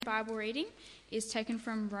Bible reading is taken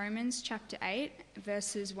from Romans chapter 8,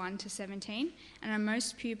 verses 1 to 17, and on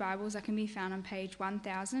most pew Bibles that can be found on page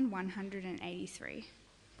 1183.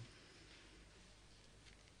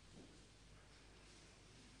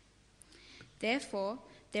 Therefore,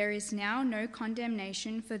 there is now no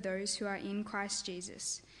condemnation for those who are in Christ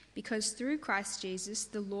Jesus, because through Christ Jesus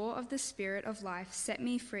the law of the Spirit of life set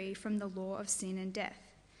me free from the law of sin and death.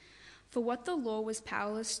 For what the law was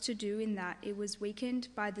powerless to do in that it was weakened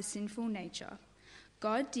by the sinful nature,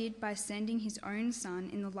 God did by sending his own Son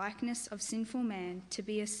in the likeness of sinful man to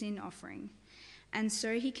be a sin offering. And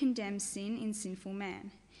so he condemned sin in sinful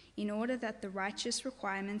man, in order that the righteous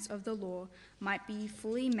requirements of the law might be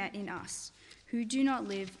fully met in us, who do not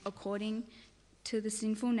live according to the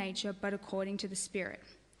sinful nature, but according to the Spirit.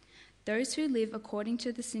 Those who live according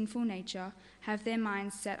to the sinful nature have their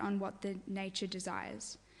minds set on what the nature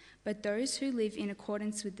desires. But those who live in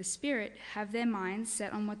accordance with the Spirit have their minds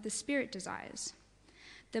set on what the Spirit desires.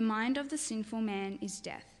 The mind of the sinful man is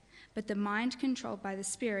death, but the mind controlled by the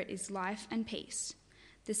Spirit is life and peace.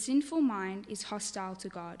 The sinful mind is hostile to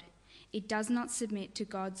God. It does not submit to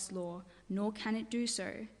God's law, nor can it do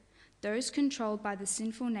so. Those controlled by the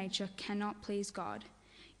sinful nature cannot please God.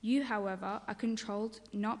 You, however, are controlled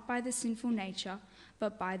not by the sinful nature,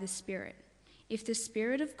 but by the Spirit. If the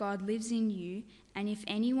Spirit of God lives in you, and if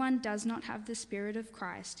anyone does not have the Spirit of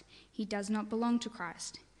Christ, he does not belong to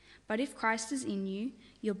Christ. But if Christ is in you,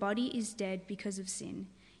 your body is dead because of sin,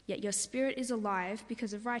 yet your spirit is alive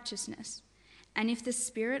because of righteousness. And if the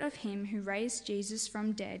Spirit of him who raised Jesus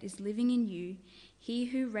from dead is living in you, he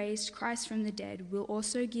who raised Christ from the dead will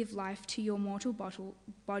also give life to your mortal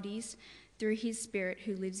bodies through his Spirit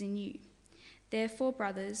who lives in you. Therefore,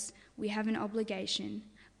 brothers, we have an obligation,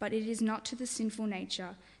 but it is not to the sinful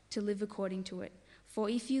nature to live according to it. For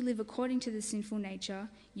if you live according to the sinful nature,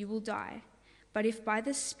 you will die. But if by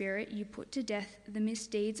the Spirit you put to death the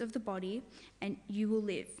misdeeds of the body, and you will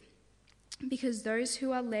live. Because those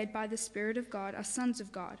who are led by the Spirit of God are sons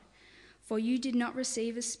of God. For you did not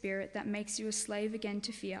receive a spirit that makes you a slave again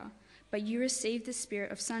to fear, but you received the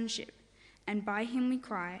Spirit of sonship, and by him we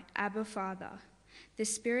cry, Abba, Father. The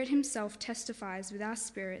Spirit himself testifies with our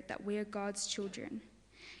spirit that we are God's children.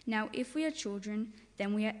 Now if we are children,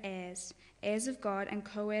 then we are heirs, heirs of God and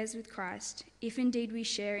co-heirs with Christ, if indeed we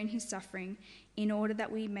share in his suffering, in order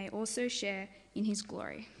that we may also share in his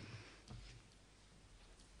glory.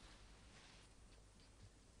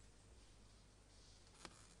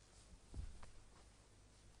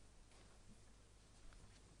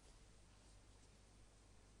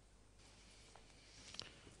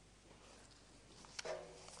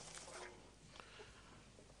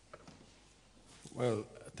 Well,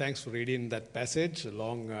 thanks for reading that passage, a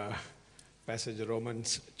long passage of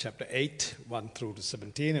Romans chapter 8, 1 through to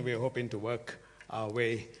 17, and we're hoping to work our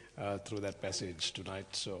way through that passage tonight.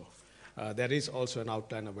 So there is also an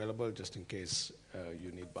outline available just in case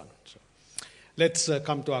you need one. So let's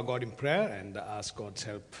come to our God in prayer and ask God's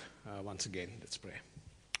help once again. Let's pray.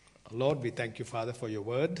 Lord, we thank you, Father, for your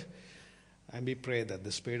word, and we pray that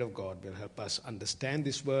the Spirit of God will help us understand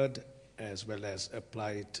this word as well as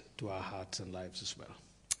apply it to our hearts and lives as well.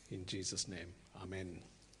 In Jesus' name, amen.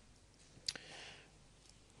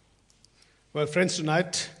 Well, friends,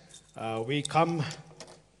 tonight we come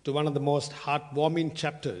to one of the most heartwarming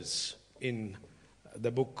chapters in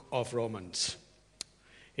the book of Romans.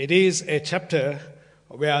 It is a chapter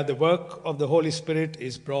where the work of the Holy Spirit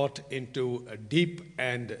is brought into a deep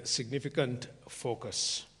and significant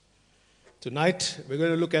focus. Tonight, we're going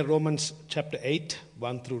to look at Romans chapter 8,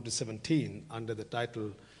 1 through to 17, under the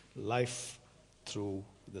title, Life Through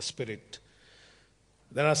the Spirit.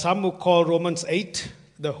 There are some who call Romans 8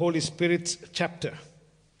 the Holy Spirit's chapter,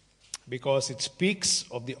 because it speaks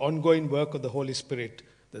of the ongoing work of the Holy Spirit,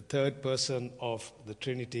 the third person of the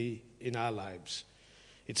Trinity in our lives.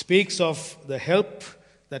 It speaks of the help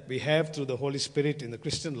that we have through the Holy Spirit in the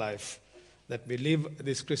Christian life, that we live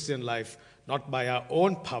this Christian life not by our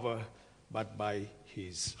own power, but by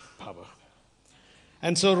his power.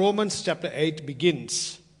 And so Romans chapter 8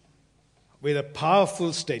 begins with a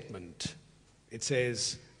powerful statement. It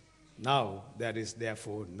says, now there is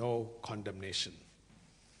therefore no condemnation.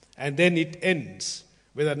 And then it ends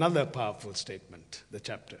with another powerful statement, the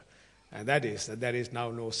chapter. And that is that there is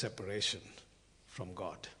now no separation from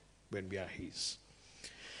God when we are his.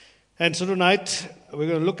 And so tonight we're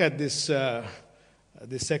going to look at this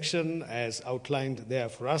section as outlined there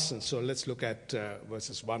for us. And so let's look at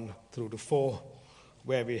verses 1 through to 4,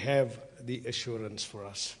 where we have the assurance for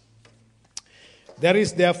us. There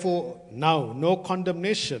is therefore now no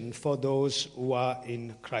condemnation for those who are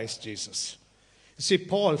in Christ Jesus. See,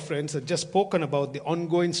 Paul, friends, had just spoken about the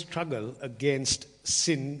ongoing struggle against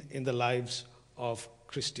sin in the lives of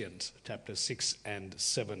Christians, chapters 6 and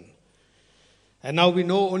 7. And now we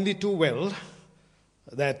know only too well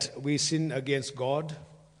that we sin against God,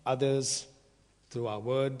 others, through our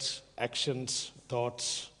words, actions,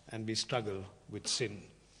 thoughts, and we struggle with sin.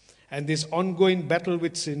 And this ongoing battle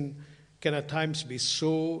with sin can at times be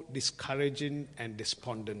so discouraging and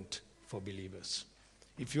despondent for believers.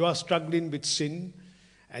 If you are struggling with sin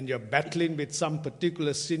and you're battling with some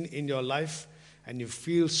particular sin in your life and you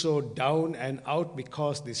feel so down and out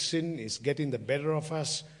because the sin is getting the better of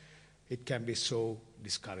us, it can be so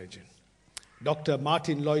discouraging. Dr.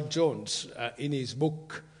 Martin Lloyd-Jones, in his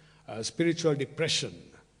book, Spiritual Depression,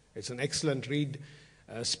 it's an excellent read,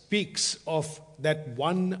 speaks of that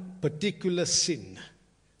one particular sin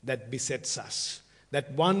that besets us,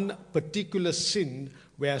 that one particular sin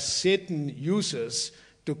where Satan uses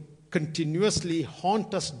to continuously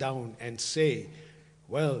haunt us down and say,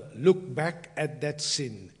 well, look back at that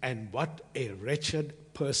sin and what a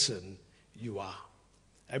wretched person you are.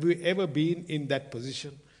 Have you ever been in that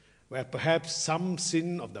position where perhaps some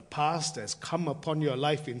sin of the past has come upon your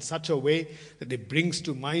life in such a way that it brings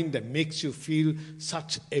to mind and makes you feel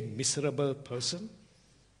such a miserable person?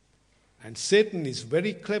 And Satan is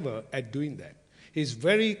very clever at doing that. He's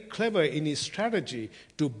very clever in his strategy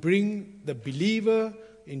to bring the believer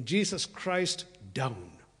in Jesus Christ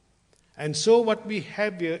down. And so what we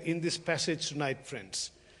have here in this passage tonight,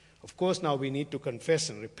 friends, of course now we need to confess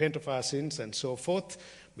and repent of our sins and so forth.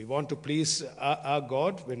 We want to please our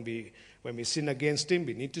God. When we sin against him,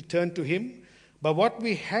 we need to turn to him. But what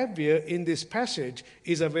we have here in this passage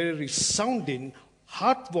is a very resounding,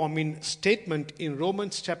 heartwarming statement in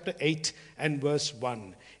Romans chapter 8 and verse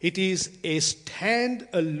 1. It is a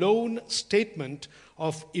stand-alone statement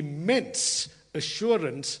of immense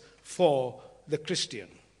assurance for the Christian.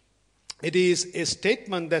 It is a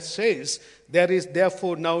statement that says, there is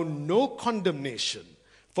therefore now no condemnation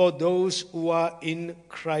for those who are in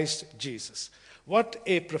Christ Jesus. What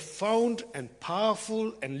a profound and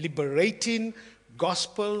powerful and liberating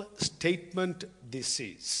gospel statement this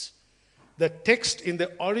is. The text in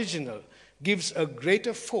the original gives a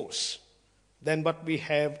greater force than what we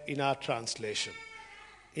have in our translation.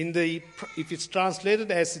 If it's translated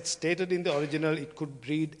as it's stated in the original, it could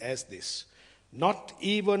read as this: not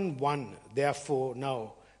even one, therefore,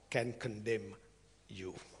 now can condemn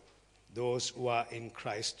you, those who are in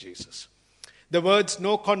Christ Jesus. The words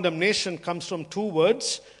no condemnation comes from two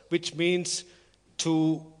words, which means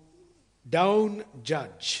to down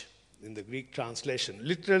judge in the Greek translation.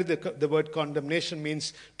 Literally, the word condemnation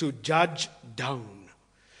means to judge down.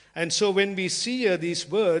 And so when we see here these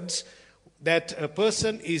words, that a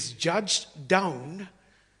person is judged down,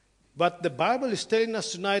 but the Bible is telling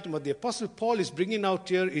us tonight, and what the Apostle Paul is bringing out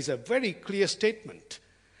here is a very clear statement.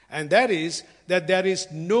 And that is that there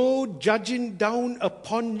is no judging down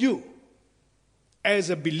upon you as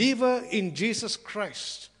a believer in Jesus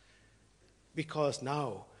Christ, because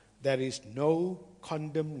now there is no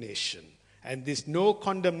condemnation. And this no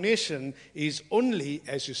condemnation is only,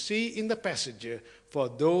 as you see in the passage here, for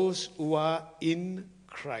those who are in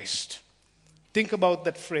Christ. Think about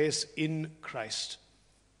that phrase, in Christ.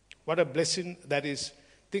 What a blessing that is.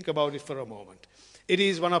 Think about it for a moment. It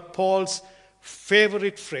is one of Paul's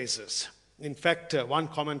favorite phrases. In fact, one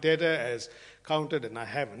commentator has counted, and I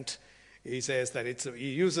haven't, he says that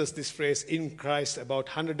he uses this phrase, in Christ, about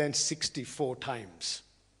 164 times.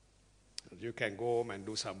 You can go home and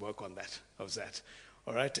do some work on that. How's that?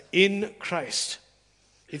 All right? In Christ.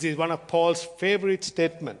 It is one of Paul's favorite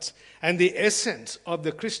statements. And the essence of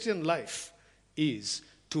the Christian life is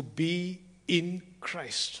to be in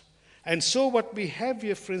Christ. And so what we have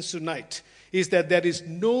here, friends, tonight is that there is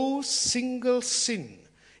no single sin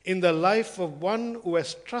in the life of one who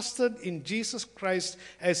has trusted in Jesus Christ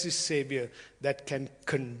as his Savior that can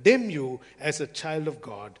condemn you as a child of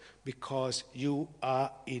God because you are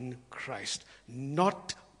in Christ.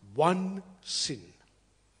 Not one sin.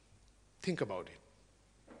 Think about it.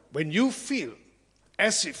 When you feel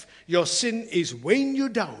as if your sin is weighing you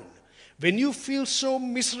down, when you feel so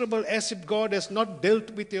miserable as if God has not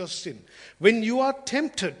dealt with your sin, when you are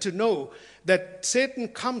tempted to know that Satan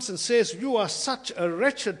comes and says, you are such a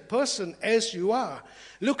wretched person as you are.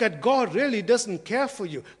 Look at God really doesn't care for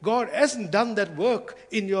you. God hasn't done that work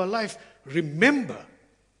in your life. Remember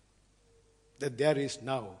that there is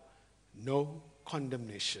now no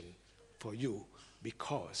condemnation for you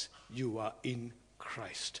because you are in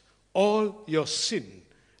Christ. All your sin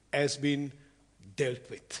has been dealt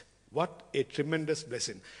with. What a tremendous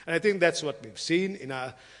blessing. And I think that's what we've seen in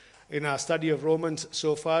our in our study of Romans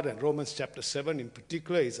so far, and Romans chapter 7 in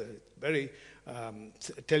particular is a very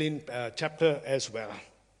telling chapter as well.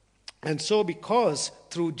 And so because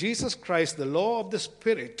through Jesus Christ, the law of the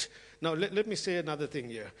Spirit... Now let me say another thing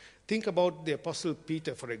here. Think about the Apostle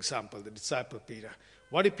Peter, for example, the disciple Peter.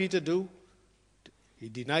 What did Peter do? He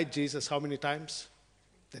denied Jesus how many times?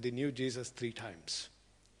 That he knew Jesus 3 times.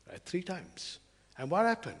 Right? 3 times. And what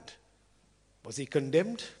happened? Was he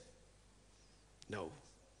condemned? No.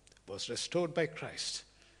 Was restored by Christ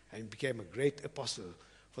and became a great apostle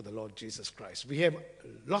for the Lord Jesus Christ. We have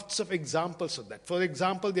lots of examples of that. For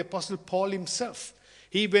example, the Apostle Paul himself.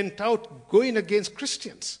 He went out going against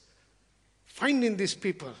Christians, finding these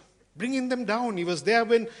people, bringing them down. He was there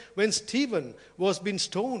when Stephen was being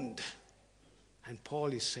stoned. And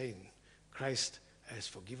Paul is saying, Christ has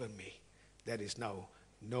forgiven me. There is now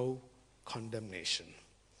no condemnation.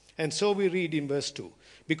 And so we read in verse 2,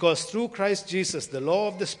 because through Christ Jesus, the law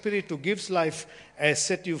of the Spirit who gives life has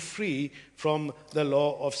set you free from the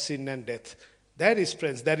law of sin and death. That is,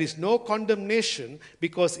 friends, there is no condemnation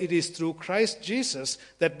because it is through Christ Jesus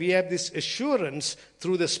that we have this assurance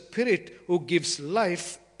through the Spirit who gives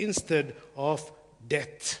life instead of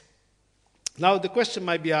death. Now the question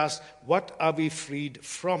might be asked, what are we freed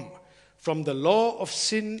from? From the law of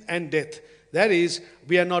sin and death. That is,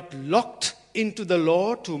 we are not locked into the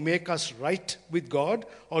law to make us right with God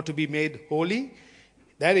or to be made holy.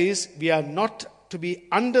 That is, we are not to be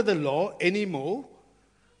under the law anymore.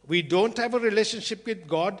 We don't have a relationship with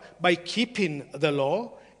God by keeping the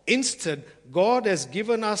law. Instead, God has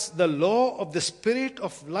given us the law of the Spirit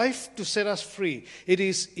of life to set us free. It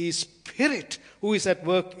is His Spirit who is at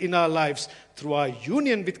work in our lives through our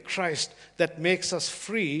union with Christ that makes us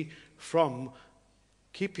free from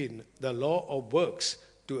keeping the law of works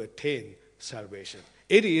to attain salvation.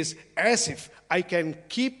 It is as if I can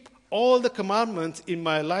keep all the commandments in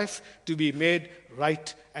my life to be made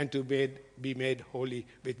right and to be made holy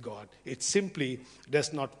with God. It simply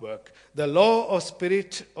does not work. The law of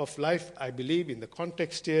Spirit of life, I believe in the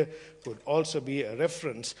context here, could also be a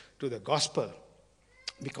reference to the gospel,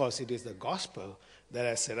 because it is the gospel that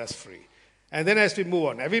has set us free. And then as we move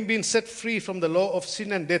on, having been set free from the law of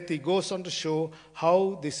sin and death, he goes on to show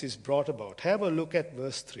how this is brought about. Have a look at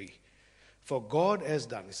verse 3. For God has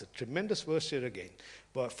done, it's a tremendous verse here again,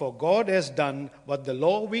 but for God has done what the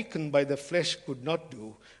law weakened by the flesh could not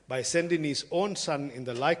do, by sending his own Son in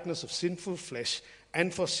the likeness of sinful flesh,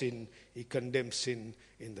 and for sin, he condemned sin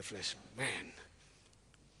in the flesh. Man,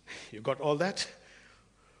 you got all that?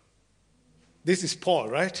 This is Paul,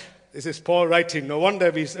 right? This is Paul writing. No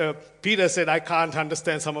wonder Peter said, I can't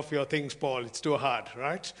understand some of your things, Paul. It's too hard,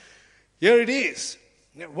 right? Here it is.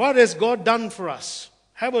 What has God done for us?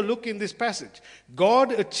 Have a look in this passage.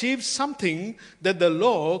 God achieved something that the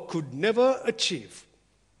law could never achieve.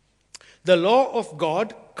 The law of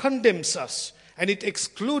God condemns us, and it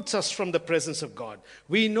excludes us from the presence of God.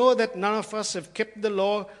 We know that none of us have kept the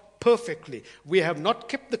law perfectly. We have not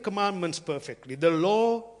kept the commandments perfectly. The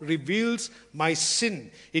law reveals my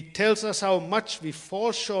sin. It tells us how much we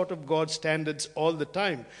fall short of God's standards all the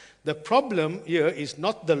time. The problem here is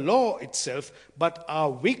not the law itself, but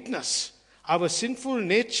our weakness. Our sinful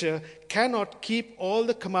nature cannot keep all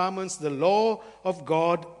the commandments, the law of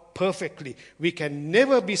God, perfectly. We can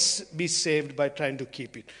never be saved by trying to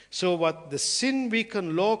keep it. So what the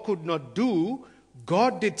sin-weakened law could not do,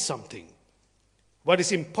 God did something. What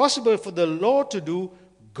is impossible for the law to do,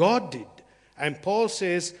 God did. And Paul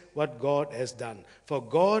says what God has done. For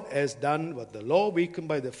God has done what the law weakened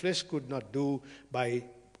by the flesh could not do by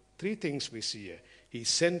 3 things we see here. He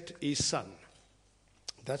sent his Son.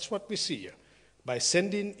 That's what we see here. By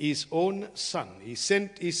sending his own Son. He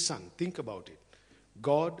sent his Son. Think about it.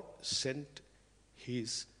 God sent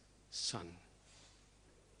his Son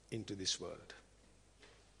into this world.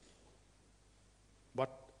 What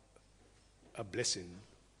a blessing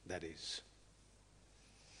that is.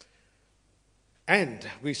 And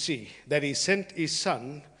we see that he sent his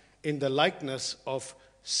Son in the likeness of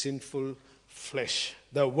sinful flesh.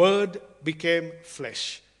 The Word became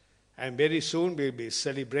flesh. And very soon we'll be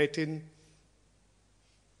celebrating,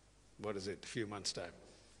 a few months'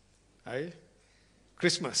 time.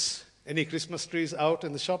 Christmas. Any Christmas trees out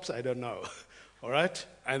in the shops? I don't know. All right?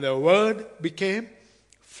 And the Word became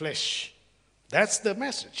flesh. That's the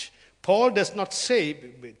message. Paul does not say,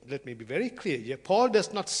 let me be very clear here, Paul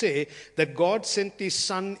does not say that God sent his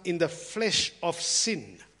Son in the flesh of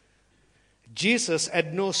sin. Jesus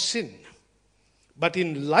had no sin, but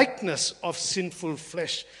in likeness of sinful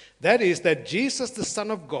flesh. That is, that Jesus, the Son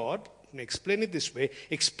of God, let me explain it this way,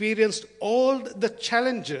 experienced all the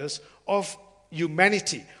challenges of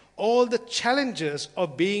humanity, all the challenges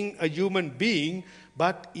of being a human being,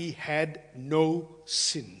 but he had no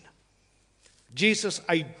sin. Jesus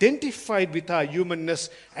identified with our humanness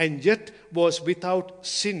and yet was without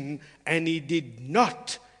sin, and he did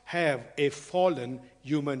not have a fallen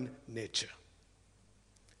human nature.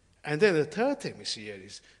 And then the third thing we see here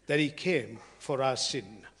is that he came for our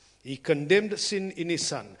sin. He condemned sin in his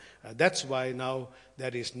Son. That's why now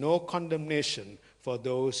there is no condemnation for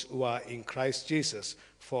those who are in Christ Jesus,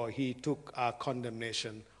 for he took our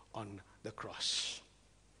condemnation on the cross.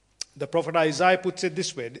 The prophet Isaiah puts it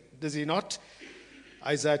this way, does he not?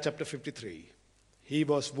 Isaiah chapter 53. He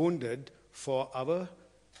was wounded for our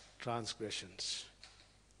transgressions.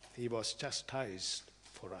 He was chastised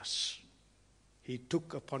for us. He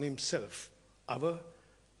took upon himself our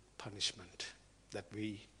punishment that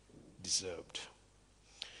we deserved.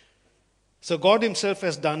 So God himself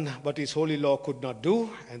has done what his holy law could not do,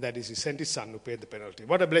 and that is he sent his Son who paid the penalty.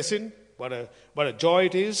 What a blessing, what a joy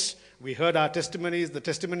it is. We heard our testimonies, the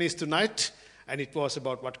testimonies tonight, and it was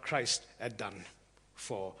about what Christ had done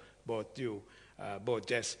for both you, both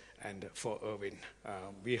Jess and for Irwin.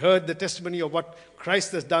 We heard the testimony of what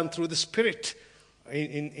Christ has done through the Spirit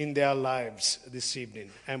in their lives this evening.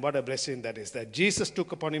 And what a blessing that is, that Jesus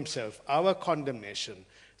took upon himself our condemnation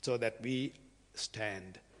so that we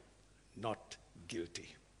stand not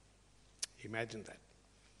guilty. Imagine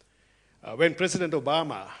that. When President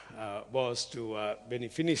Obama when he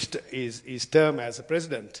finished his term as a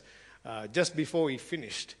president, just before he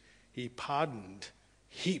finished, he pardoned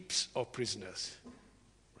heaps of prisoners.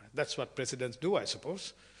 That's what presidents do, I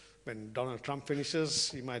suppose. When Donald Trump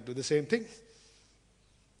finishes, he might do the same thing.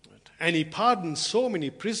 And he pardoned so many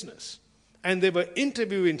prisoners. And they were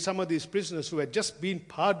interviewing some of these prisoners who had just been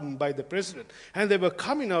pardoned by the president. And they were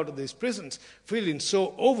coming out of these prisons feeling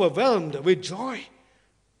so overwhelmed with joy.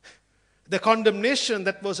 The condemnation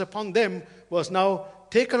that was upon them was now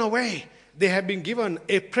taken away. They had been given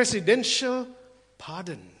a presidential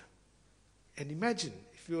pardon. And imagine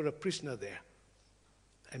if you were a prisoner there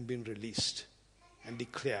and been released and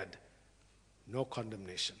declared no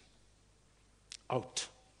condemnation. Out.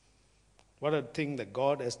 What a thing that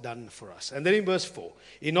God has done for us. And then in verse 4,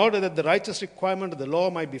 in order that the righteous requirement of the law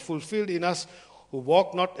might be fulfilled in us who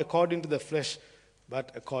walk not according to the flesh,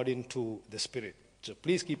 but according to the Spirit. So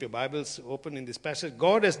please keep your Bibles open in this passage.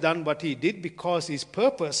 God has done what he did because his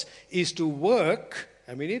purpose is to work,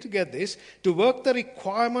 and we need to get this, to work the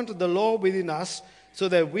requirement of the law within us so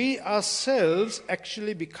that we ourselves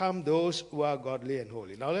actually become those who are godly and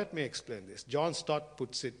holy. Now let me explain this. John Stott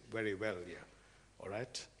puts it very well here. All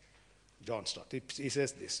right? John Stott. He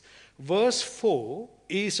says this. Verse 4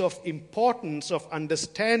 is of importance of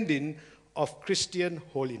understanding of Christian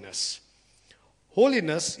holiness.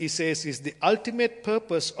 Holiness, he says, is the ultimate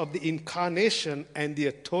purpose of the incarnation and the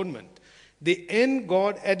atonement. The end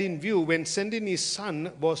God had in view when sending his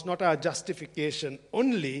Son was not our justification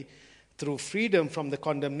only through freedom from the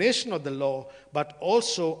condemnation of the law, but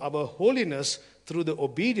also our holiness through the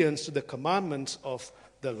obedience to the commandments of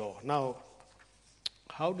the law. Now,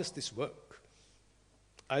 how does this work?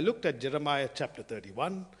 I looked at Jeremiah chapter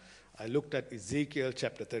 31. I looked at Ezekiel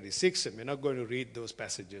chapter 36, and we're not going to read those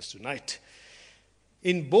passages tonight.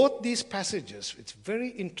 In both these passages, it's very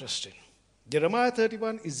interesting. Jeremiah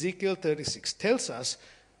 31, Ezekiel 36 tells us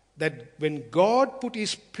that when God put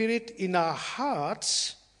his Spirit in our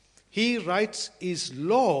hearts, he writes his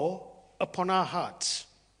law upon our hearts.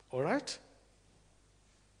 All right?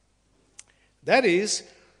 That is,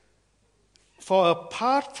 for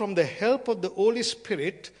apart from the help of the Holy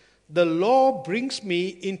Spirit, the law brings me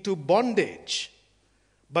into bondage.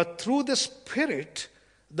 But through the Spirit,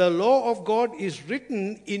 the law of God is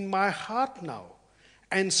written in my heart now.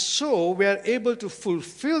 And so we are able to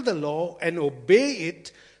fulfill the law and obey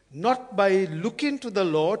it, not by looking to the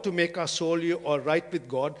law to make us holy or right with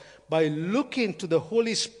God, by looking to the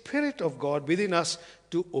Holy Spirit of God within us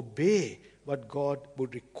to obey what God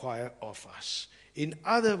would require of us. In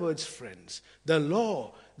other words, friends, the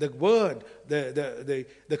law, the word, the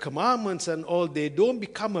commandments and all, they don't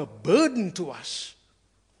become a burden to us.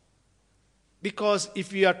 Because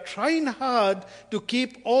if we are trying hard to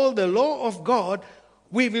keep all the law of God,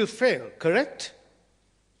 we will fail, correct?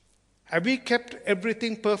 Have we kept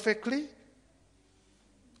everything perfectly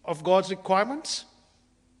of God's requirements?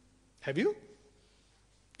 Have you?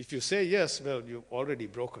 If you say yes, well, you've already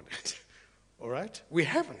broken it. All right? We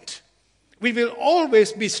haven't. We will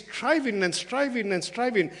always be striving and striving and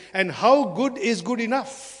striving. And how good is good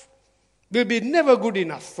enough? Will be never good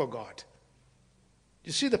enough for God.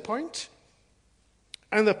 You see the point?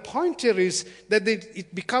 And the point here is that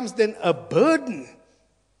it becomes then a burden.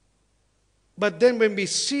 But then when we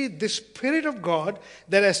see the Spirit of God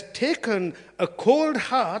that has taken a cold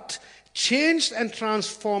heart, changed and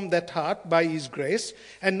transformed that heart by His grace,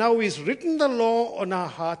 and now He's written the law on our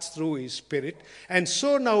hearts through His Spirit. And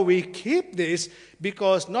so now we keep this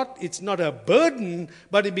because it's not a burden,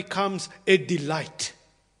 but it becomes a delight.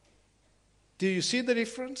 Do you see the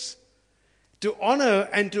difference? To honor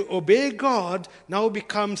and to obey God now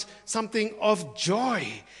becomes something of joy.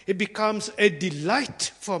 It becomes a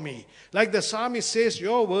delight for me. Like the psalmist says,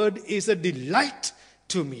 your word is a delight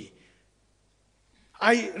to me.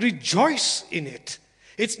 I rejoice in it.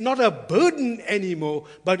 It's not a burden anymore,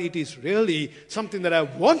 but it is really something that I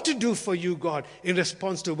want to do for you, God, in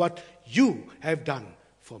response to what you have done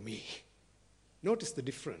for me. Notice the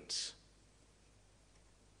difference.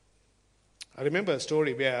 I remember a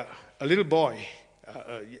story where a little boy,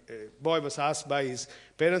 was asked by his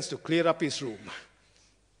parents to clear up his room.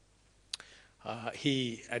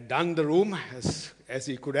 He had done the room as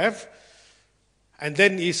he could have, and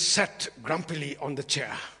then he sat grumpily on the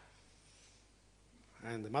chair.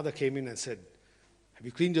 And the mother came in and said, have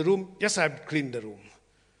you cleaned the room? Yes, I've cleaned the room.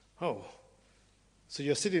 Oh, so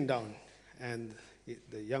you're sitting down. And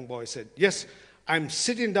the young boy said, yes, I'm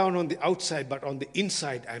sitting down on the outside, but on the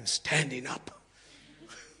inside, I'm standing up.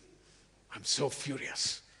 I'm so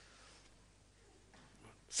furious.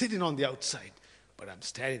 Sitting on the outside, but I'm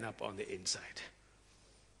standing up on the inside.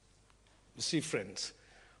 You see, friends,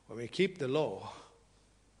 when we keep the law,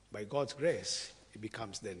 by God's grace, it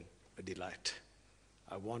becomes then a delight.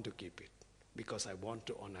 I want to keep it because I want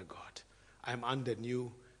to honor God. I'm under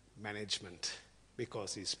new management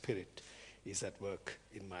because His Spirit is at work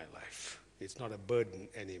in my life. It's not a burden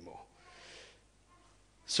anymore.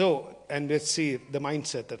 So, and let's see the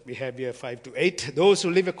mindset that we have here, 5-8. Those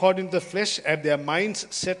who live according to the flesh have their minds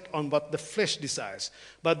set on what the flesh desires.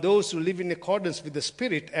 But those who live in accordance with the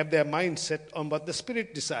Spirit have their minds set on what the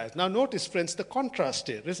Spirit desires. Now notice, friends, the contrast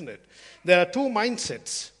here, isn't it? There are two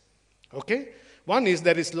mindsets, okay? One is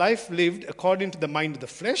there is life lived according to the mind of the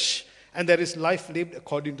flesh, and there is life lived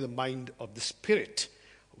according to the mind of the Spirit.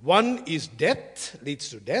 One is death, leads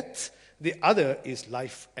to death. The other is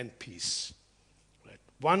life and peace. Right?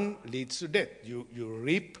 One leads to death. You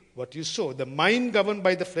reap what you sow. The mind governed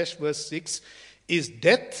by the flesh, verse 6, is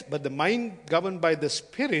death, but the mind governed by the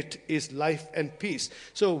Spirit is life and peace.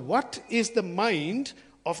 So what is the mind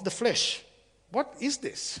of the flesh? What is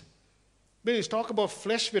this? When we talk about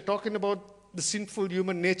flesh, we're talking about the sinful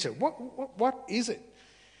human nature. What is it?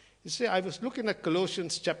 You see, I was looking at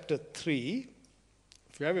Colossians chapter 3.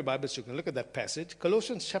 If you have your Bibles, you can look at that passage.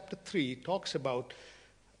 Colossians chapter 3 talks about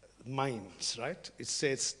minds, right? It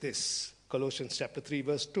says this, Colossians chapter 3,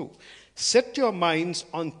 verse 2. Set your minds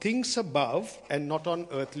on things above and not on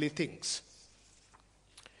earthly things.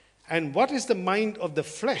 And what is the mind of the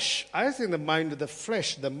flesh? I think the mind of the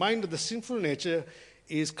flesh, the mind of the sinful nature,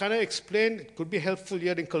 is kind of explained. It could be helpful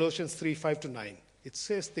here in Colossians 3, 5-9. It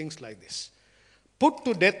says things like this. Put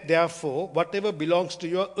to death, therefore, whatever belongs to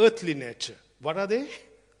your earthly nature. What are they?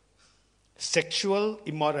 Sexual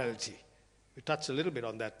immorality. We touched a little bit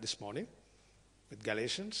on that this morning with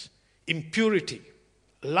Galatians. Impurity,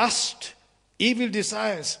 lust, evil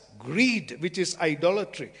desires, greed, which is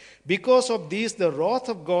idolatry. Because of these, the wrath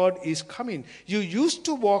of God is coming. You used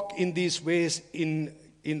to walk in these ways in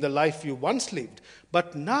the life you once lived.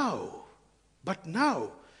 But now,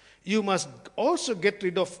 you must also get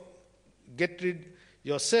rid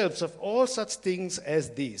yourselves of all such things as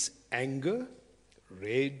these: anger,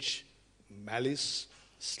 rage, malice,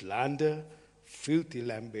 slander, filthy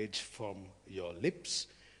language from your lips.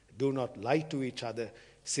 Do not lie to each other,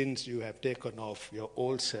 since you have taken off your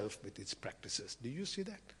old self with its practices. Do you see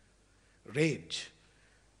that? Rage.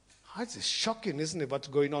 It's shocking, isn't it, what's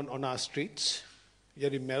going on our streets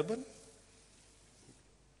here in Melbourne?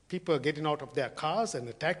 People are getting out of their cars and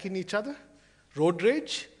attacking each other. Road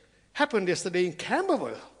rage. Happened yesterday in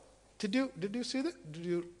Camberwell. Did you see that? Did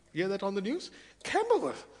you hear that on the news?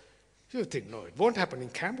 Camberwell. You think, no, it won't happen in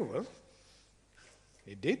Camberwell.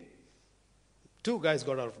 It did. 2 guys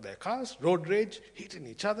got out of their cars, road rage, hitting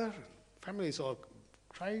each other. Families all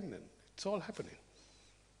crying, and it's all happening.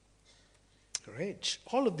 Rage.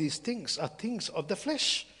 All of these things are things of the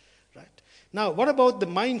flesh. Right? Now, what about the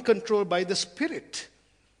mind controlled by the Spirit?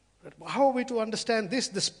 How are we to understand this?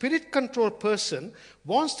 The Spirit-controlled person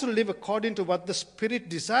wants to live according to what the Spirit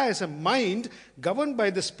desires, a mind governed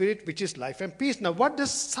by the Spirit, which is life and peace. Now, what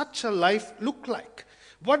does such a life look like?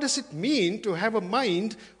 What does it mean to have a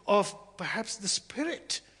mind of perhaps the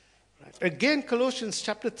Spirit? Right? Again, Colossians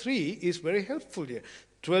chapter 3 is very helpful here.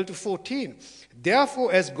 12-14.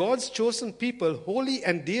 Therefore, as God's chosen people, holy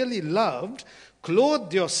and dearly loved,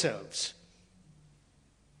 clothe yourselves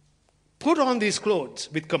Put on these clothes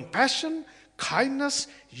with compassion, kindness,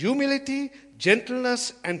 humility,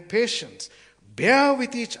 gentleness, and patience. Bear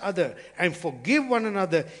with each other and forgive one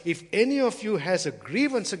another. If any of you has a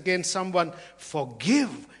grievance against someone,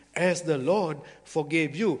 forgive as the Lord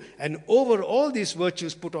forgave you. And over all these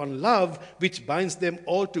virtues put on love, which binds them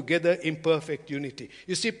all together in perfect unity.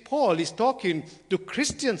 You see, Paul is talking to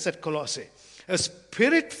Christians at Colossae. A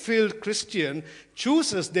spirit-filled Christian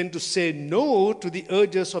chooses then to say no to the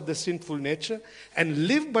urges of the sinful nature and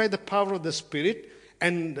live by the power of the Spirit,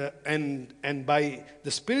 and by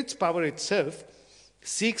the Spirit's power itself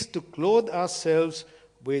seeks to clothe ourselves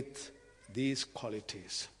with these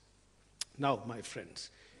qualities. Now, my friends,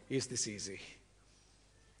 is this easy?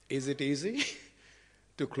 Is it easy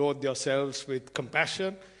to clothe yourselves with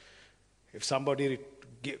compassion? If somebody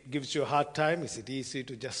gives you a hard time, is it easy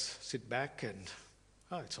to just sit back and,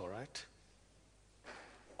 it's all right?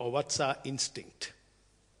 Or what's our instinct?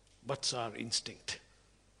 What's our instinct?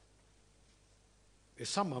 If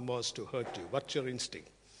someone was to hurt you, what's your instinct?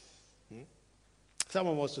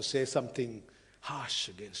 Someone was to say something harsh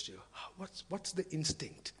against you. What's the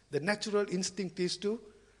instinct? The natural instinct is to,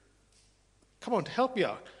 come on, help me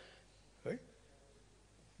out. Right?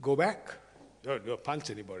 Go back. You don't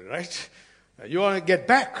punch anybody, right? You want to get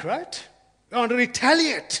back, right? You want to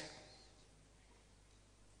retaliate.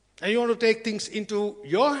 And you want to take things into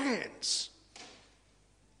your hands.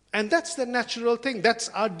 And that's the natural thing. That's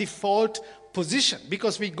our default position,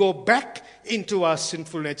 because we go back into our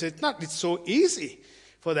sinful nature. It's so easy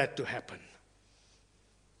for that to happen.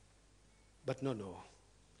 But no.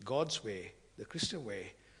 God's way, the Christian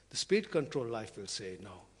way, the Spirit-controlled life will say,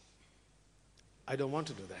 no, I don't want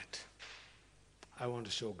to do that. I want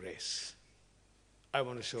to show grace. I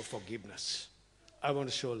want to show forgiveness. I want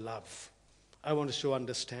to show love. I want to show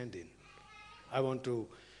understanding. I want to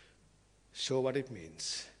show what it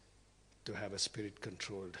means to have a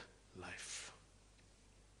Spirit-controlled life.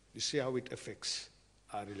 You see how it affects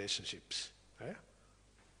our relationships. Eh?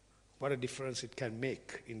 What a difference it can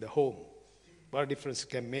make in the home. What a difference it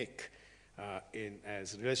can make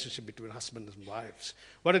as a relationship between husbands and wives.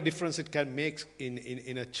 What a difference it can make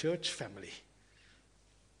in a church family.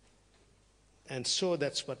 And so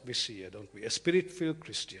that's what we see here, don't we? A Spirit-filled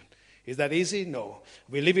Christian. Is that easy? No.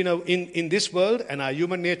 We live in this world, and our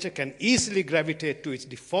human nature can easily gravitate to its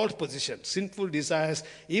default position, sinful desires,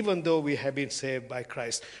 even though we have been saved by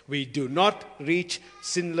Christ. We do not reach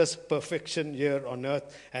sinless perfection here on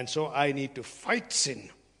earth, and so I need to fight sin,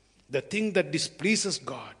 the thing that displeases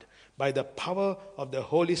God, by the power of the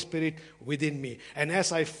Holy Spirit within me. And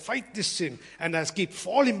as I fight this sin, and as I keep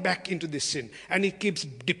falling back into this sin, and it keeps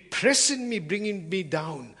depressing me, bringing me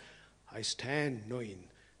down, I stand knowing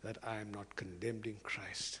that I am not condemned in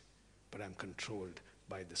Christ, but I'm controlled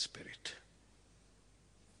by the Spirit.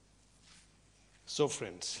 So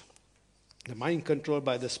friends, the mind controlled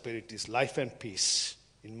by the Spirit is life and peace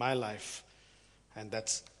in my life, and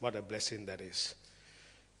that's what a blessing that is.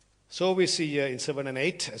 So we see here in 7 and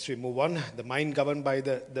 8, as we move on, the mind governed by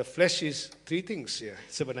the flesh is three things here,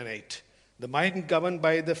 7 and 8. The mind governed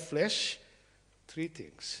by the flesh, three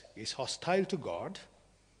things. Is hostile to God.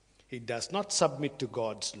 It does not submit to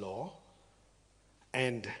God's law.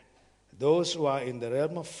 And those who are in the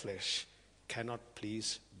realm of flesh cannot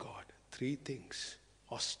please God. Three things.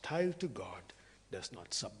 Hostile to God, does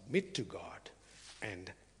not submit to God,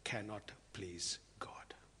 and cannot please God.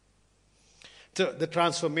 So the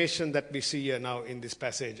transformation that we see here now in this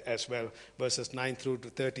passage as well, verses 9 through to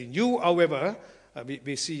 13. You, however,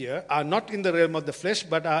 we see here, are not in the realm of the flesh,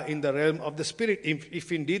 but are in the realm of the Spirit.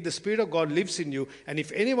 If indeed the Spirit of God lives in you, and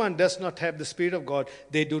if anyone does not have the Spirit of God,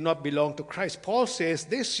 they do not belong to Christ. Paul says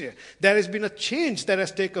this here, there has been a change that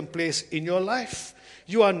has taken place in your life.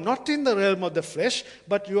 You are not in the realm of the flesh,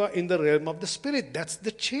 but you are in the realm of the Spirit. That's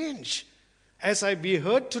the change. As we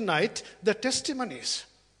heard tonight, the testimonies.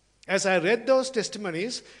 As I read those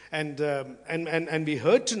testimonies and we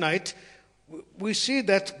heard tonight, we see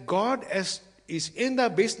that God is in the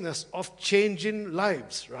business of changing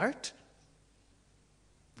lives, right?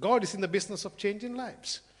 God is in the business of changing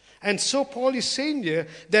lives. And so Paul is saying here,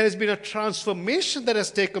 there has been a transformation that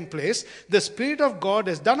has taken place. The Spirit of God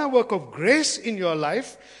has done a work of grace in your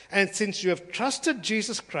life. And since you have trusted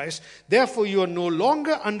Jesus Christ, therefore you are no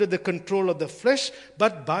longer under the control of the flesh,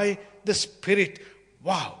 but by the Spirit.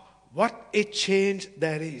 Wow, what a change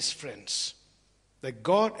that is, friends, that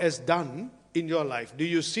God has done in your life. Do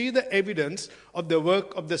you see the evidence of the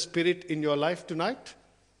work of the Spirit in your life tonight?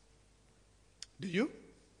 Do you?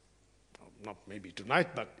 Not maybe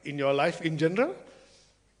tonight, but in your life in general?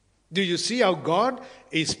 Do you see how God,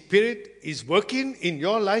 His Spirit, is working in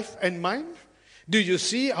your life and mine? Do you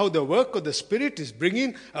see how the work of the Spirit is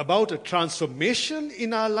bringing about a transformation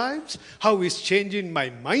in our lives? How He's changing my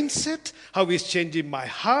mindset, how He's changing my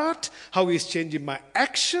heart, how He's changing my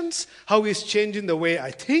actions, how He's changing the way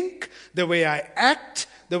I think, the way I act,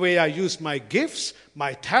 the way I use my gifts,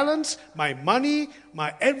 my talents, my money,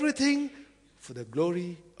 my everything for the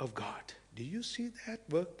glory of God. Do you see that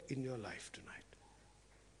work in your life tonight?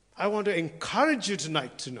 I want to encourage you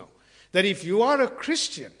tonight to know that if you are a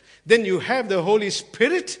Christian, then you have the Holy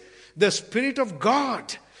Spirit, the Spirit of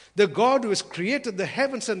God, the God who has created the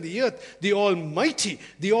heavens and the earth, the Almighty,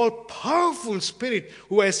 the all-powerful Spirit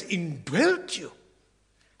who has indwelt you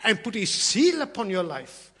and put His seal upon your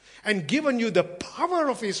life and given you the power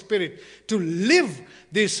of His Spirit to live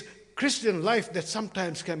this Christian life that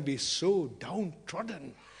sometimes can be so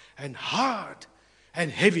downtrodden and hard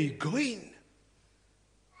and heavy going.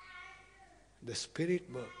 The Spirit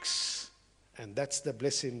works. And that's the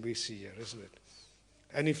blessing we see here, isn't it?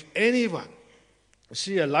 And if anyone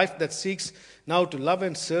see a life that seeks now to love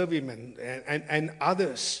and serve Him and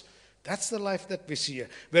others, that's the life that we see here.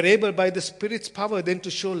 We're able by the Spirit's power then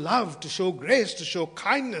to show love, to show grace, to show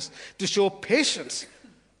kindness, to show patience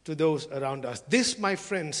to those around us. This, my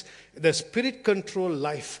friends, the Spirit-controlled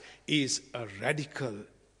life is a radical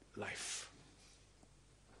life.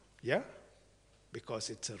 Yeah?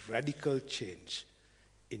 Because it's a radical change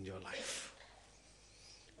in your life.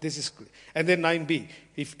 This is clear. And then 9b,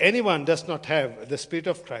 if anyone does not have the Spirit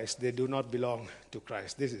of Christ, they do not belong to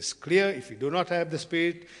Christ. This is clear. If you do not have the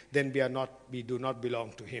Spirit, then we do not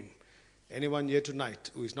belong to Him. Anyone here tonight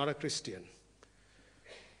who is not a Christian,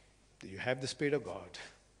 do you have the Spirit of God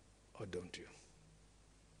or don't you?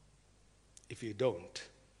 If you don't,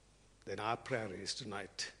 then our prayer is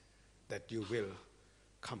tonight that you will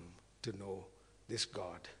come to know this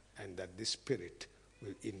God and that this Spirit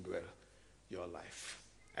will indwell your life.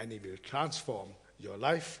 And He will transform your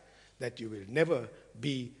life that you will never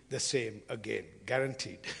be the same again.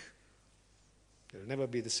 Guaranteed. You'll never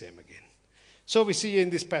be the same again. So we see in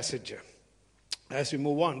this passage, as we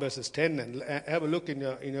move on, verses 10, and have a look in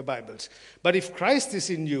your Bibles. But if Christ is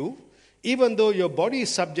in you, even though your body is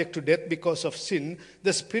subject to death because of sin,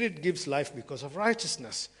 the Spirit gives life because of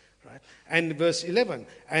righteousness. Right? And verse 11,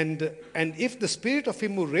 and if the Spirit of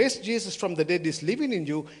Him who raised Jesus from the dead is living in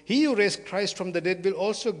you, He who raised Christ from the dead will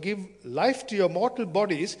also give life to your mortal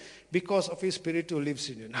bodies because of His Spirit who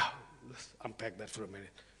lives in you. Now, let's unpack that for a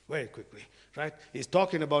minute, very quickly. Right? He's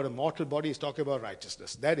talking about a mortal body, he's talking about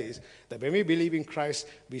righteousness. That is, that when we believe in Christ,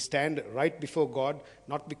 we stand right before God,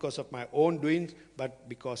 not because of my own doing, but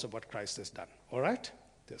because of what Christ has done. All right?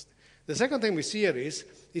 The second thing we see here is,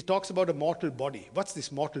 he talks about a mortal body. What's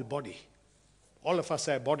this mortal body? All of us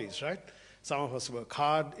have bodies, right? Some of us work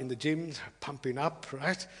hard in the gym, pumping up,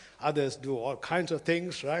 right? Others do all kinds of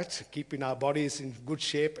things, right? Keeping our bodies in good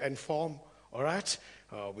shape and form, all right?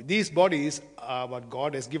 These bodies are what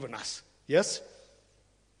God has given us, yes?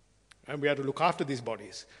 And we have to look after these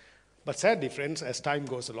bodies. But sadly, friends, as time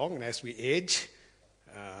goes along and as we age,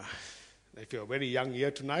 if you're very young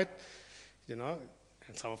here tonight, you know,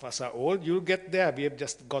 and some of us are old, you'll get there. We have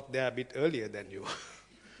just got there a bit earlier than you.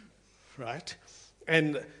 Right?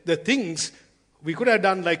 And the things we could have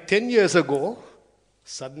done like 10 years ago,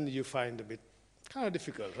 suddenly you find a bit kind of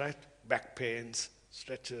difficult, right? Back pains,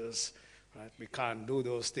 stretchers, right? We can't do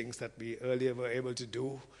those things that we earlier were able to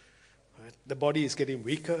do. Right? The body is getting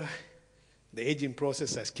weaker. The aging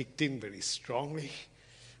process has kicked in very strongly.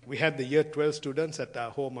 We had the year 12 students at our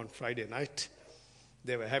home on Friday night.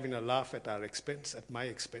 They were having a laugh at our expense, at my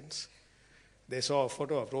expense. They saw a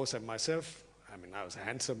photo of Rose and myself. I mean, I was a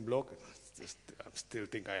handsome bloke. I still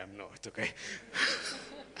think I am. No, it's okay.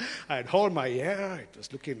 I had all my hair. It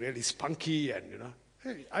was looking really spunky. And, you know,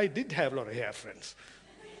 hey, I did have a lot of hair, friends.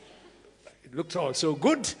 It looked all so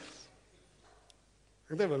good.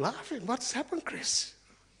 And they were laughing. What's happened, Chris?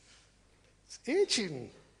 It's aging.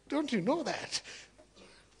 Don't you know that?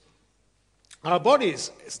 Our bodies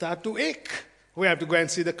start to ache. We have to go and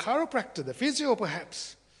see the chiropractor, the physio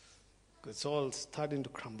perhaps. It's all starting to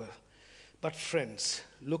crumble. But friends,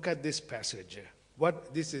 look at this passage.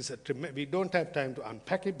 We don't have time to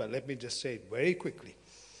unpack it, but let me just say it very quickly.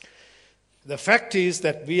 The fact is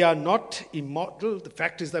that we are not immortal. The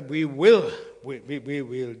fact is that we will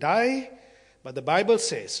die. But the Bible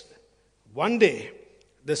says one day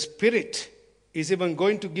the Spirit is even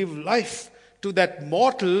going to give life to that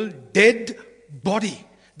mortal, dead body.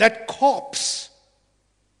 That corpse.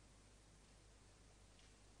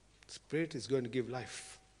 Spirit is going to give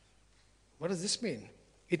life. What does this mean?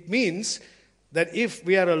 It means that if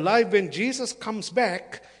we are alive when Jesus comes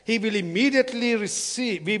back, He we will immediately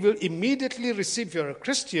receive, if you're a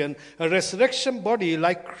Christian, a resurrection body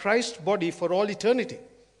like Christ's body for all eternity.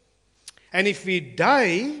 And if we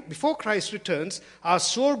die before Christ returns, our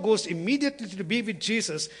soul goes immediately to be with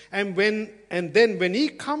Jesus. And then when he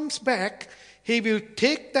comes back, he will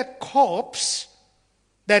take that corpse,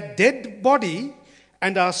 that dead body,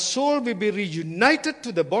 and our soul will be reunited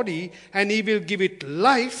to the body, and he will give it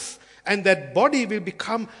life, and that body will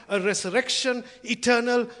become a resurrection,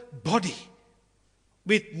 eternal body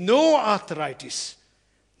with no arthritis,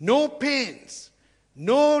 no pains,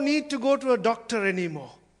 no need to go to a doctor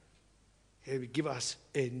anymore. He will give us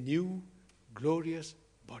a new, glorious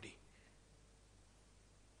body.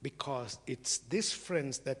 Because it's this,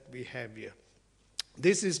 friends, that we have here.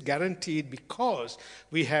 This is guaranteed because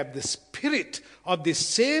we have the Spirit of the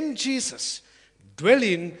same Jesus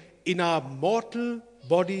dwelling in our mortal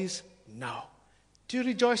bodies now. Do you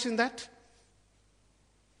rejoice in that?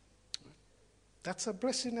 That's a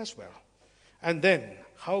blessing as well. And then,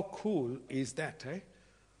 how cool is that, eh?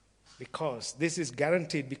 Because this is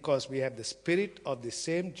guaranteed because we have the Spirit of the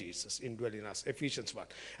same Jesus indwelling us. Ephesians 1.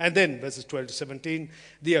 And then verses 12 to 17,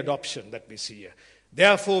 the adoption that we see here.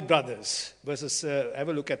 Therefore, brothers, have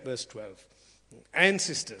a look at verse 12. And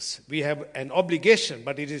sisters, we have an obligation,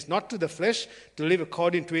 but it is not to the flesh to live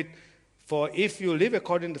according to it. For if you live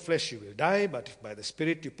according to the flesh, you will die. But if by the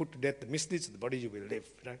Spirit you put to death the misdeeds of the body, you will live.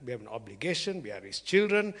 Right? We have an obligation. We are his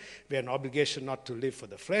children. We have an obligation not to live for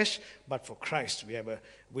the flesh, but for Christ.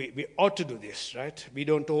 We ought to do this, right? We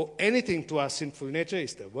don't owe anything to our sinful nature.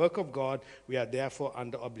 It's the work of God. We are therefore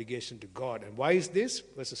under obligation to God. And why is this?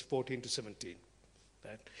 Verses 14 to 17.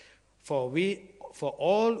 Right? For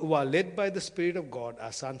all who are led by the Spirit of God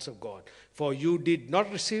are sons of God. For you did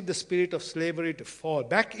not receive the spirit of slavery to fall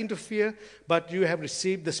back into fear, but you have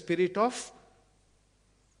received the spirit of...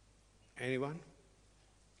 Anyone?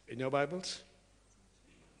 In your Bibles?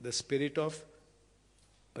 The spirit of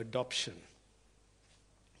adoption.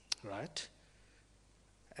 Right?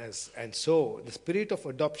 And so, the spirit of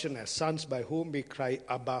adoption as sons by whom we cry,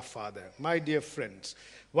 Abba, Father. My dear friends,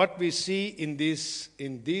 what we see in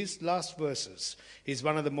these last verses is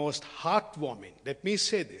one of the most heartwarming, let me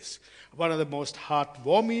say this, one of the most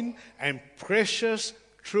heartwarming and precious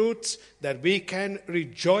truths that we can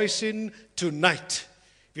rejoice in tonight.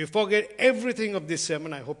 If you forget everything of this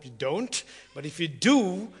sermon, I hope you don't, but if you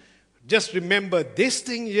do, just remember this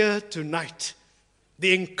thing here tonight.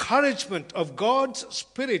 The encouragement of God's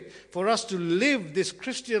Spirit for us to live this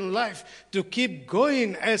Christian life, to keep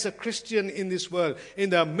going as a Christian in this world, in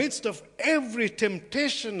the midst of every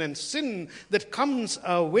temptation and sin that comes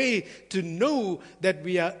our way, to know that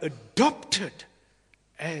we are adopted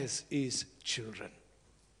as His children.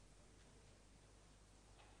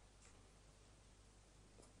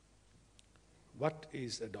 What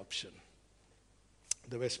is adoption?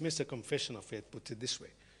 The Westminster Confession of Faith puts it this way.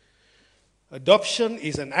 Adoption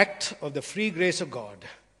is an act of the free grace of God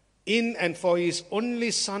in and for His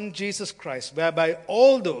only Son, Jesus Christ, whereby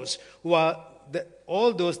all those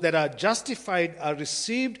that are justified are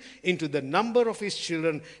received into the number of His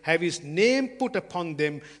children, have His name put upon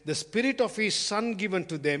them, the Spirit of His Son given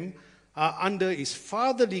to them, are under His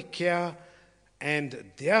fatherly care,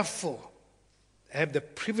 and therefore have the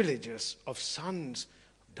privileges of sons,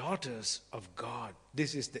 daughters of God.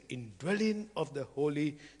 This is the indwelling of the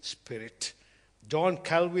Holy Spirit. John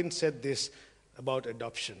Calvin said this about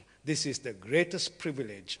adoption. This is the greatest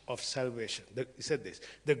privilege of salvation. He said this.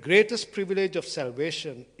 The greatest privilege of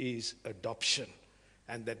salvation is adoption.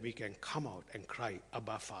 And that we can come out and cry,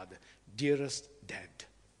 Abba, Father, dearest Dad.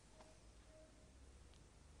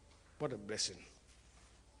 What a blessing.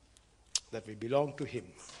 That we belong to Him.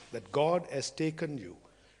 That God has taken you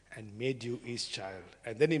and made you His child.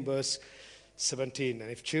 And then in verse 17,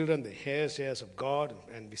 and if children, the heirs of God,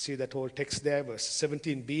 and we see that whole text there, verse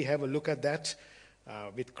 17b, have a look at that.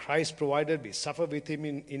 With Christ provided, we suffer with Him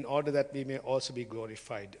in order that we may also be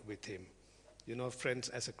glorified with Him. You know, friends,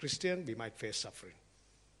 as a Christian, we might face suffering.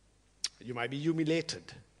 You might be humiliated.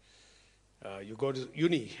 You go to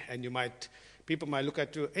uni, and people might look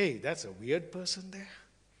at you, hey, that's a weird person there.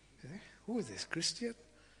 Who is this, Christian?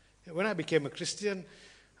 When I became a Christian,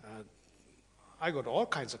 I got all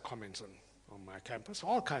kinds of comments on my campus,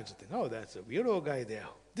 all kinds of things. Oh, that's a weirdo guy there.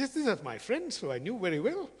 These are my friends who I knew very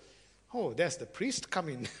well. Oh, there's the priest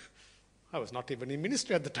coming. I was not even in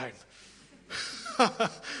ministry at the time.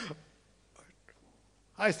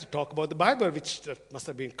 I used to talk about the Bible, which must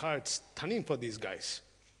have been quite stunning for these guys.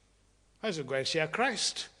 I used to go and share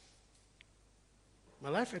Christ. My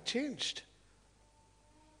life had changed.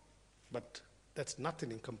 But that's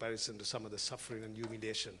nothing in comparison to some of the suffering and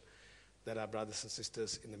humiliation that our brothers and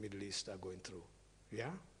sisters in the Middle East are going through.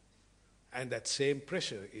 Yeah? And that same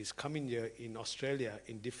pressure is coming here in Australia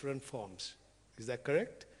in different forms. Is that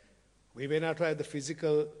correct? We may not have the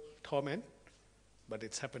physical torment, but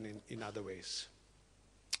it's happening in other ways.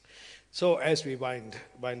 So as we wind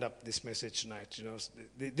up this message tonight,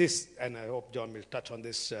 this, and I hope John will touch on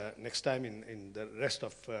this next time in the rest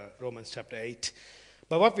of Romans chapter 8.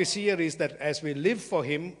 But what we see here is that as we live for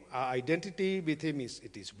Him, our identity with Him is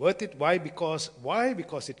worth it. Why? Because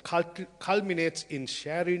it culminates in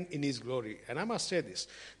sharing in His glory. And I must say this,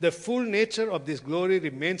 the full nature of this glory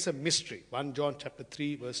remains a mystery. 1 John chapter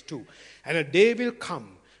 3 verse 2. And a day will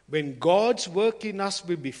come when God's work in us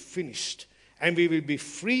will be finished, and we will be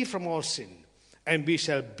free from all sin, and we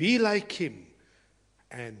shall be like Him.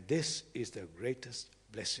 And this is the greatest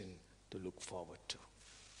blessing to look forward to.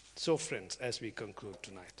 So friends, as we conclude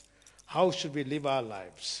tonight, how should we live our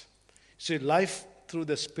lives? Is it life through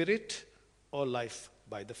the Spirit or life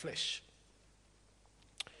by the flesh?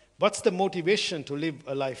 What's the motivation to live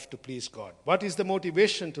a life to please God? What is the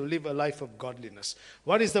motivation to live a life of godliness?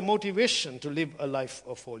 What is the motivation to live a life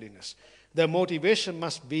of holiness? The motivation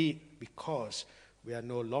must be because we are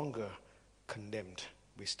no longer condemned.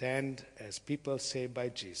 We stand as people saved by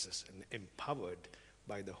Jesus and empowered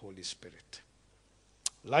by the Holy Spirit.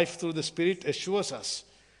 Life through the Spirit assures us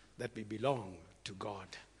that we belong to God,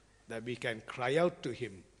 that we can cry out to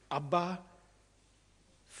Him, Abba,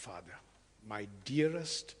 Father, my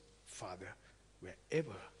dearest Father,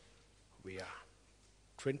 wherever we are,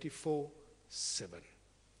 24/7.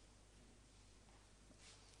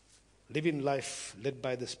 Living life led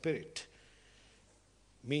by the Spirit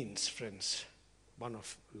means, friends, one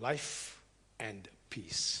of life and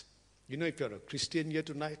peace. If you're a Christian here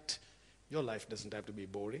tonight, your life doesn't have to be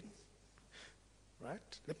boring,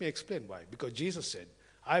 right? Let me explain why. Because Jesus said,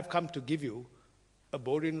 I've come to give you a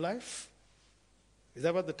boring life. Is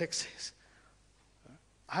that what the text says?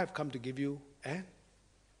 I have come to give you an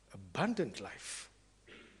abundant life.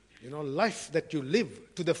 Life that you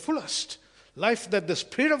live to the fullest. Life that the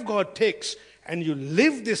Spirit of God takes, and you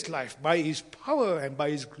live this life by His power and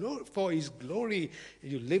by His glory, for His glory.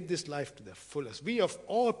 You live this life to the fullest. We of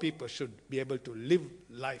all people should be able to live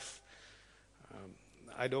life.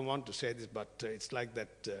 I don't want to say this, but it's like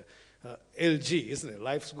that LG, isn't it?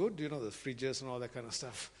 Life's good, the fridges and all that kind of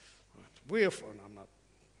stuff. I'm not.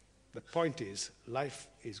 The point is, life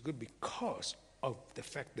is good because of the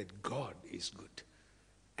fact that God is good.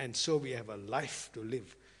 And so we have a life to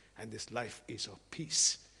live, and this life is of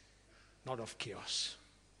peace, not of chaos.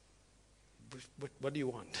 What do you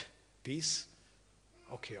want? Peace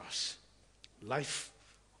or chaos? Life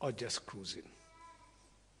or just cruising?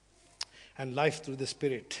 And life through the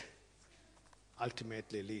Spirit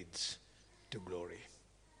ultimately leads to glory.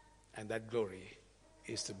 And that glory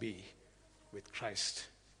is to be with Christ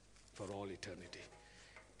for all eternity.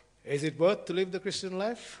 Is it worth to live the Christian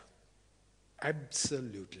life?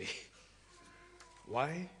 Absolutely.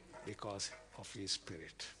 Why? Because of His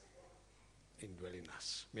Spirit indwelling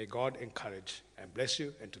us. May God encourage and bless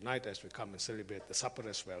you. And tonight, as we come and celebrate the supper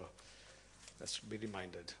as well, let's be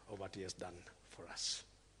reminded of what He has done for us.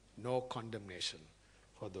 No condemnation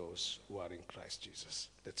for those who are in Christ Jesus.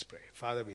 Let's pray. Father, we